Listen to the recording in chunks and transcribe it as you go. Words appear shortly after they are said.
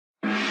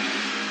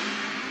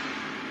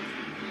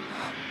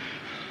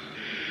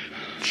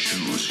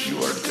Choose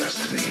your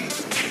destiny.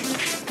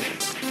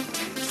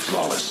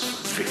 Flawless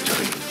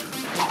victory.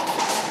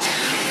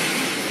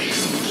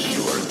 Choose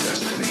your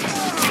destiny.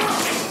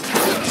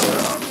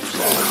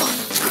 Flawless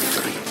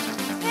victory.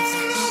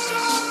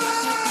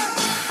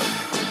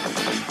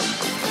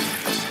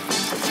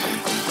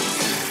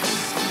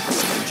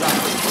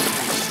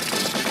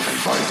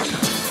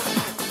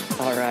 Fight.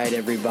 All right,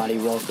 everybody,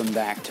 welcome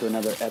back to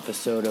another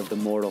episode of the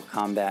Mortal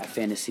Kombat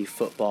Fantasy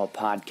Football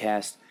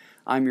Podcast.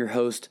 I'm your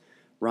host,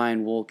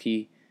 Ryan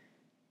Wolke,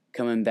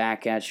 coming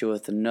back at you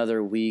with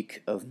another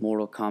week of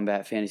Mortal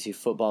Kombat Fantasy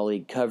Football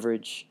League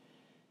coverage.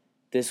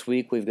 This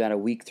week we've got a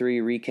Week 3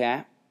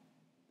 recap,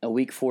 a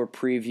Week 4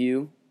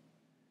 preview,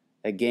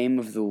 a game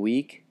of the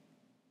week,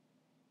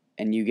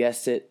 and you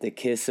guessed it, the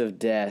kiss of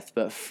death.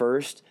 But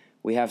first,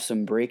 we have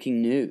some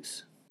breaking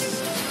news.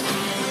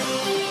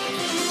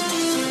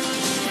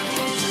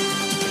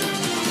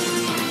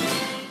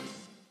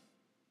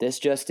 This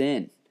just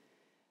in.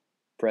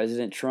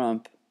 President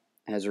Trump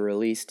has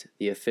released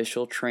the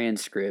official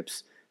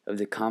transcripts of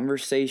the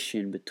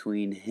conversation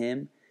between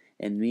him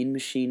and Mean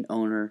Machine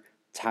owner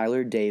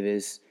Tyler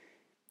Davis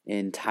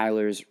in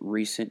Tyler's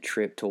recent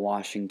trip to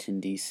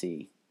Washington,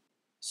 D.C.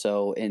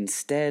 So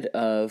instead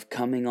of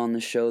coming on the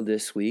show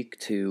this week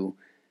to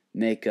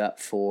make up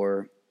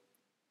for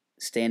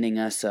standing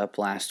us up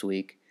last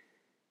week,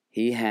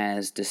 he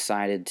has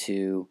decided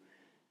to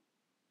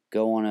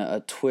go on a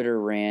Twitter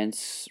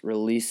rant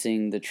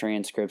releasing the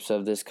transcripts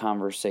of this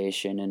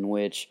conversation, in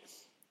which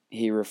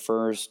he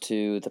refers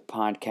to the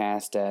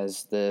podcast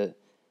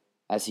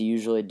as he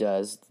usually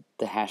does,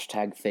 the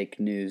hashtag fake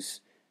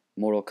news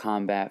Mortal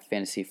Kombat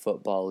Fantasy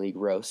Football League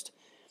roast.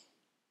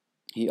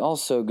 He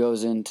also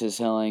goes into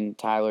telling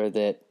Tyler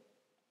that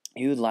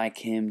he would like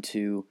him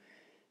to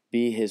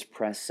be his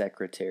press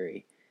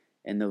secretary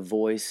and the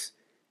voice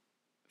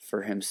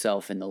for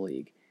himself in the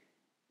league,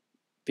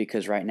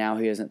 because right now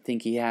he doesn't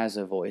think he has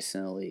a voice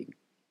in the league.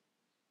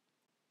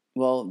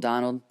 Well,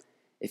 Donald,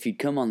 if you'd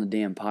come on the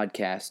damn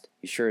podcast,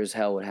 you sure as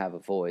hell would have a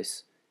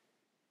voice.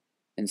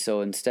 And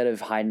so instead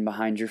of hiding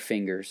behind your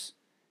fingers,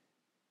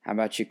 how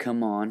about you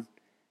come on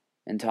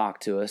and talk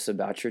to us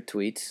about your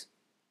tweets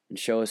and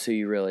show us who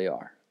you really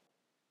are.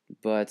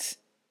 But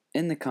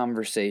in the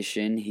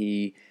conversation,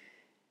 he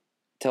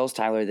tells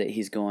Tyler that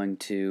he's going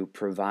to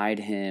provide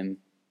him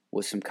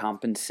with some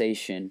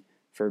compensation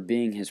for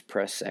being his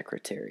press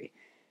secretary.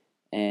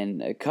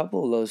 And a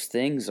couple of those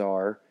things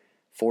are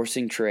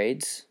forcing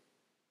trades.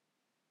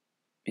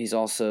 He's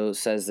also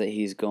says that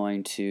he's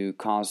going to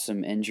cause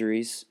some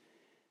injuries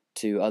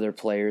to other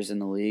players in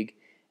the league.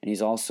 And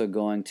he's also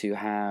going to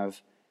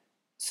have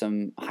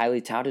some highly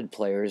touted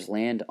players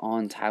land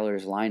on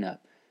Tyler's lineup.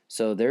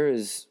 So there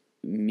is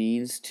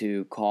means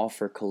to call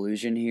for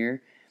collusion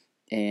here.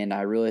 And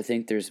I really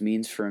think there's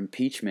means for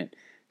impeachment.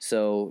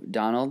 So,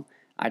 Donald,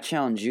 I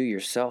challenge you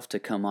yourself to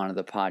come onto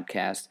the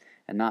podcast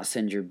and not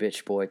send your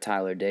bitch boy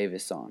Tyler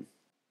Davis on,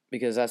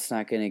 because that's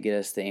not going to get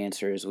us the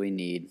answers we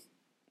need.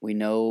 We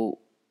know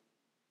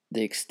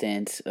the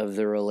extent of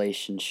the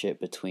relationship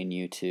between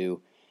you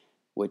two,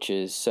 which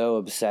is so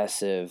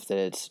obsessive that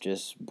it's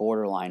just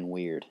borderline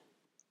weird.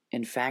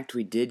 In fact,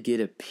 we did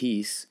get a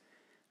piece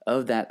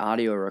of that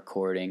audio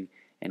recording,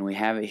 and we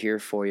have it here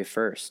for you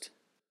first.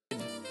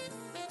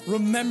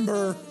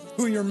 Remember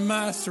who your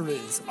master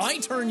is. I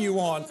turn you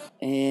on.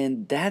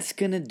 And that's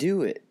going to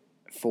do it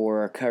for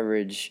our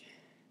coverage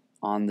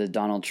on the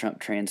Donald Trump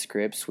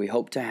transcripts. We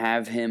hope to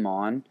have him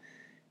on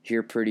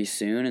here pretty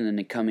soon and in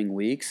the coming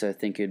weeks. I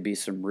think it'd be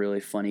some really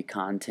funny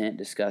content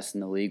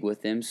discussing the league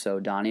with him. So,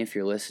 Donnie, if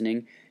you're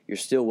listening, you're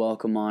still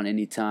welcome on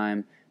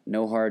anytime.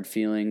 No hard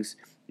feelings.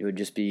 It would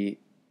just be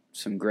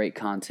some great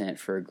content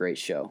for a great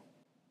show.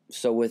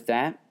 So with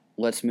that,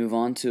 let's move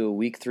on to a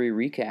Week 3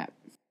 recap.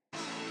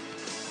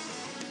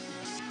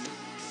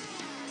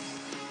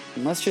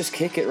 And let's just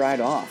kick it right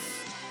off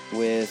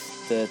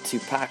with the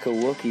Tupac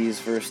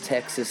Wookiees versus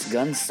Texas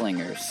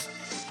Gunslingers.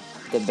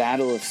 The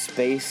battle of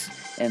space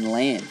and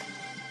land.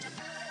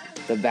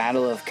 The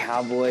battle of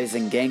cowboys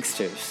and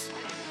gangsters.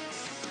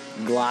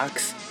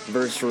 Glocks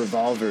versus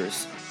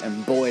revolvers.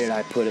 And boy, did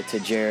I put it to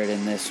Jared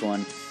in this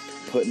one,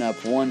 putting up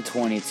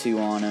 122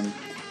 on him.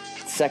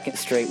 Second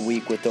straight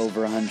week with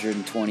over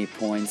 120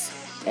 points.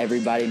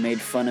 Everybody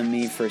made fun of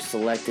me for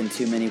selecting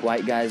too many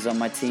white guys on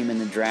my team in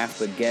the draft,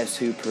 but guess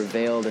who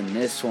prevailed in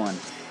this one?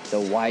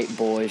 The white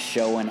boys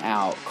showing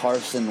out.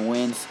 Carson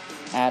Wentz,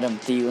 Adam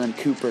Thielen,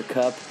 Cooper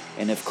Kupp,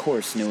 and of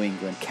course New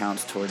England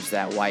counts towards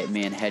that white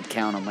man head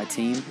count on my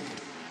team.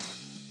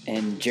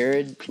 And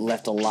Jared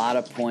left a lot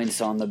of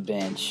points on the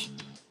bench.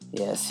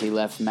 Yes, he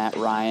left Matt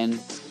Ryan,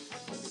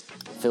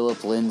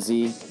 Phillip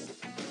Lindsay,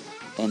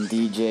 and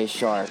DJ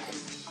Shark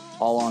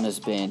all on his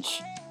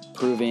bench,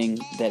 proving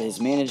that his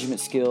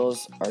management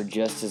skills are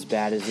just as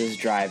bad as his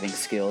driving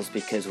skills,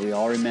 because we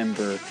all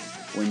remember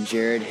when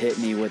Jared hit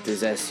me with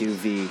his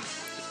SUV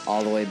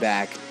all the way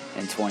back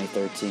in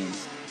 2013.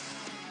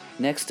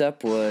 Next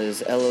up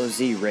was LOZ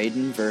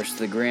Raiden versus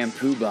the Grand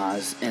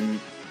Poobahs,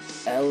 and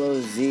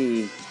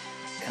LOZ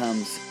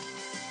comes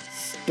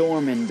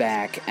storming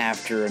back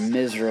after a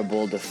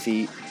miserable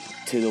defeat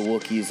to the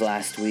Wookiees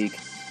last week.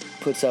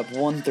 Puts up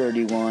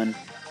 131,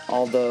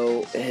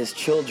 although his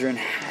children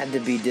had to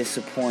be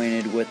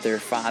disappointed with their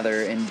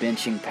father in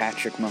benching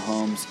Patrick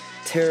Mahomes.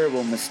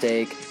 Terrible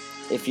mistake.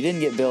 If you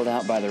didn't get bailed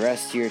out by the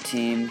rest of your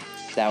team,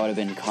 that would have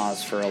been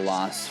cause for a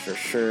loss for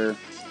sure.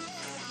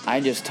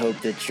 I just hope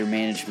that your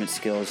management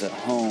skills at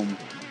home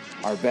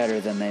are better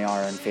than they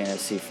are in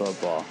fantasy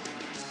football.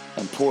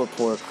 And poor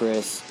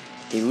Chris,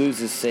 he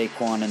loses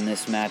Saquon in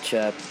this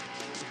matchup,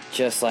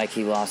 just like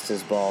he lost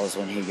his balls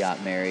when he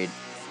got married.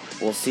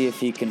 We'll see if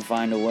he can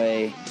find a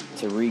way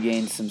to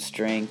regain some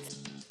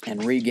strength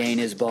and regain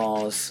his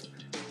balls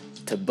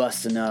to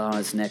bust a nut on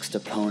his next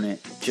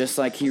opponent, just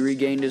like he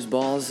regained his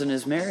balls in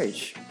his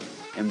marriage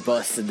and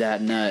busted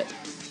that nut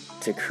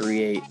to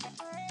create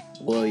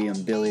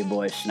William Billy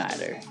Boy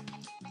Schneider.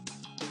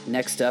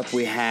 Next up,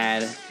 we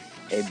had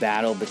a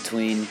battle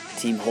between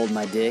Team Hold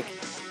My Dick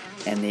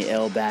and the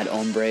El Bad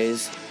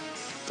Hombres,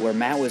 where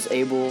Matt was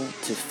able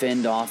to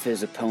fend off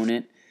his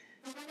opponent,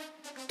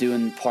 due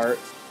in part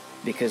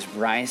because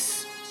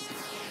Bryce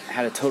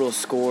had a total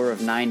score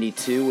of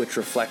 92, which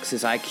reflects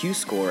his IQ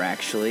score,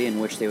 actually, in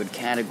which they would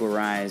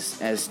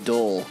categorize as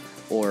dull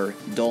or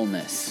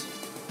dullness.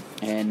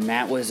 And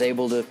Matt was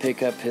able to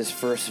pick up his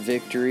first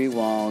victory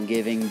while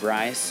giving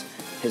Bryce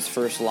his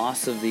first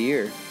loss of the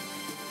year,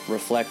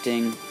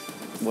 reflecting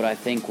what I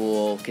think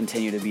will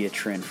continue to be a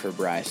trend for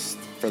Bryce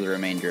for the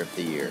remainder of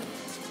the year.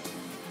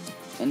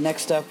 And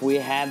next up, we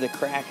had the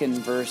Kraken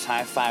versus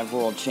High Five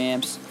World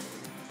Champs,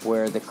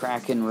 where the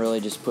Kraken really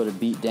just put a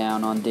beat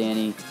down on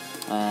Danny.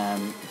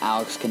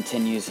 Alex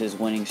continues his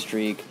winning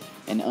streak,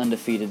 an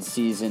undefeated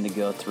season to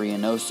go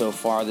 3-0 so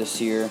far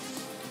this year,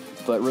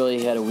 but really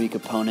he had a weak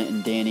opponent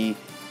in Danny,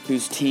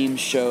 whose team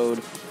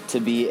showed to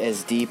be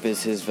as deep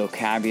as his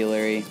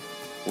vocabulary,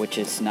 which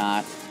it's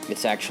not.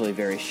 It's actually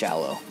very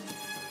shallow.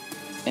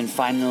 And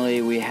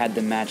finally, we had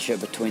the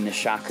matchup between the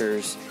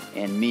Shockers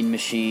and Mean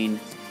Machine,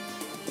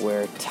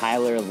 where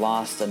Tyler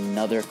lost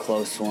another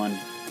close one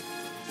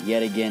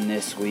yet again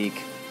this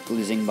week,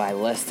 losing by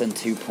less than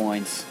 2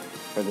 points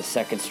for the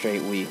second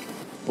straight week.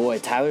 Boy,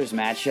 Tyler's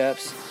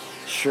matchups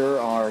sure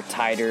are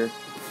tighter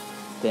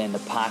than the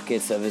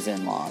pockets of his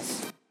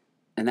in-laws.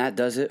 And that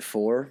does it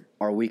for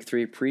our Week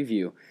 3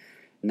 preview.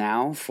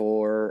 Now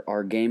for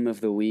our game of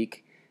the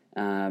week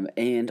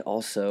and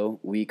also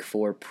Week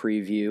 4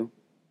 preview.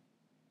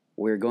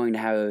 We're going to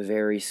have a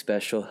very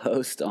special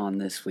host on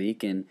this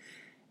week, and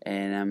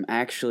I'm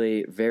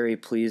actually very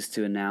pleased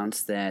to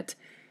announce that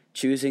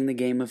choosing the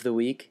game of the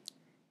week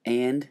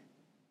and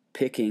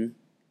picking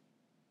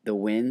the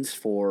wins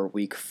for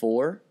Week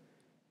 4,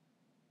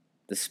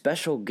 the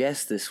special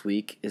guest this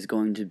week is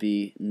going to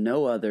be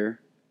no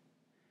other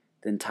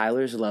than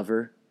Tyler's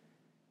lover,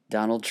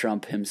 Donald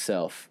Trump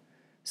himself.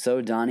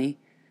 So, Donnie,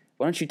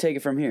 why don't you take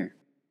it from here?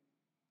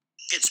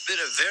 It's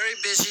been a very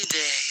busy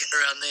day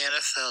around the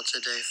NFL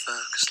today,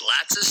 folks.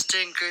 Lots of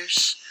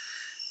stinkers.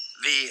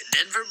 The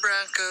Denver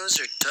Broncos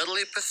are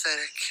totally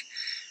pathetic.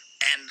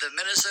 And the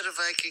Minnesota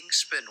Vikings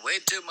spend way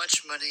too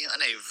much money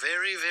on a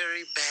very,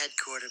 very bad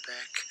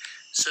quarterback.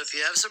 So if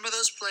you have some of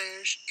those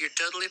players, you're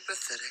totally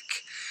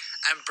pathetic.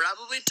 I'm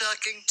probably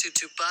talking to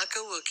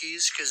Tupaka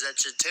Wookiees because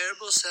that's a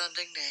terrible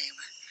sounding name.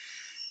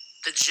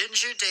 The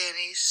Ginger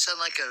Dannies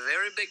sound like a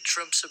very big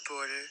Trump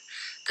supporter.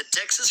 The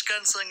Texas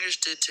Gunslingers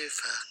do too,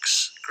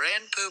 folks.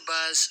 Grand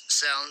Poobahs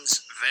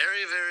sounds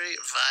very, very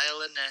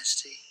vile and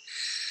nasty.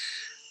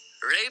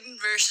 Raiden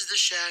versus the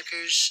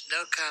Shockers,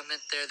 no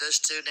comment there. Those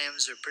two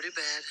names are pretty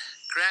bad.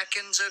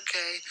 Kraken's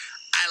okay.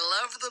 I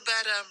love the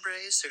Bad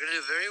Hombres. They're going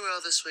to do very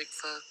well this week,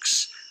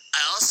 folks.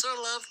 I also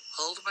love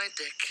Hold My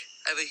Dick.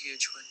 I have a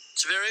huge one.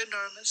 It's very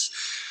enormous.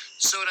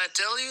 So when I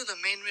tell you the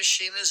Mean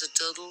Machine is a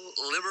total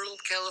liberal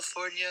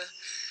California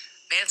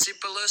Nancy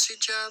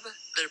Pelosi job,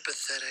 they're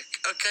pathetic.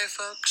 Okay,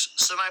 folks?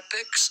 So my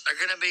picks are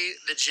going to be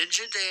the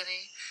Ginger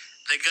Danny,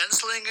 the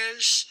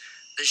Gunslingers,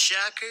 the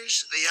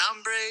Shockers, the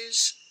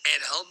Hombres,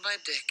 and Hold My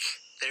Dick.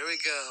 There we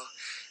go.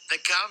 The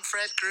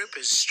Comfred group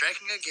is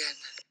striking again.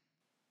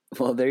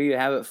 Well, there you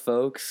have it,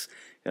 folks.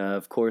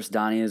 Of course,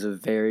 Donnie is a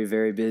very,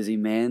 very busy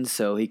man,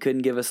 so he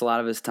couldn't give us a lot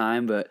of his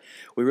time, but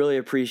we really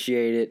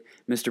appreciate it,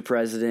 Mr.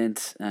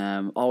 President.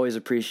 Always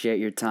appreciate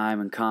your time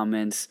and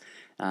comments.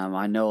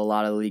 I know a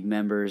lot of league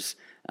members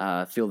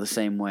feel the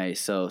same way,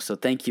 so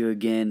thank you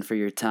again for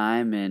your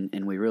time,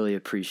 and we really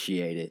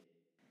appreciate it.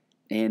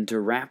 And to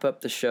wrap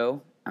up the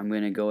show, I'm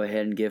going to go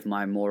ahead and give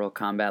my Mortal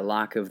Kombat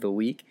lock of the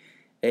week,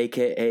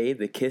 a.k.a.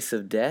 the Kiss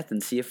of Death,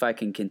 and see if I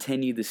can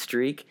continue the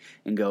streak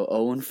and go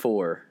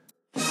 0-4.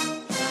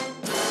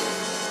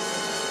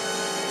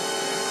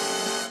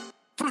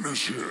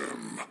 Finish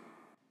him.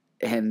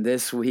 And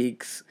this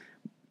week's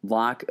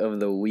lock of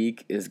the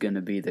week is going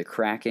to be the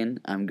Kraken.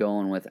 I'm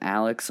going with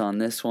Alex on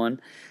this one.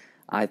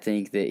 I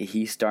think that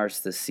he starts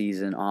the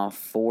season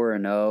off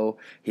 4-0.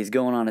 He's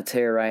going on a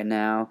tear right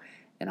now.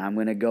 And I'm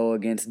going to go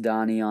against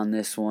Donnie on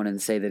this one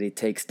and say that he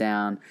takes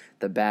down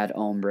the Bad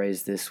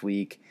Hombres this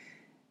week.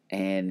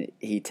 And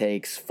he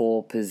takes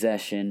full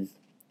possession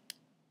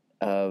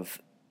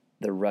of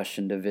the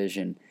Russian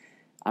division.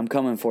 I'm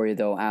coming for you,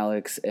 though,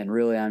 Alex, and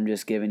really I'm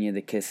just giving you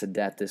the kiss of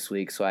death this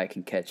week so I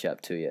can catch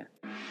up to you.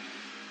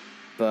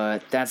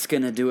 But that's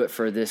going to do it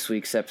for this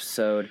week's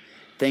episode.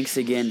 Thanks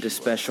again to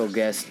special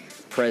guest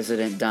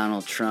President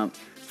Donald Trump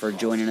for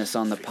joining us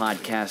on the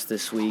podcast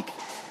this week.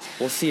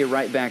 We'll see you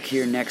right back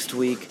here next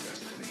week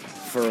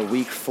for a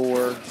Week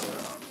 4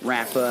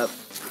 wrap-up,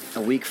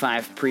 a Week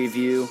 5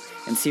 preview,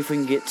 and see if we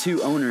can get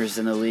 2 owners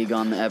in the league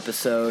on the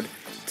episode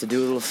to do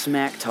a little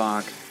smack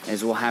talk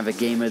as we'll have a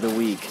game of the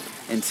week.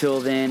 Until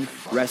then,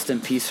 rest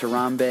in peace,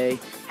 Harambe.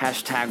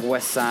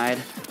 #Westside.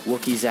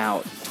 Wookiees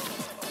out.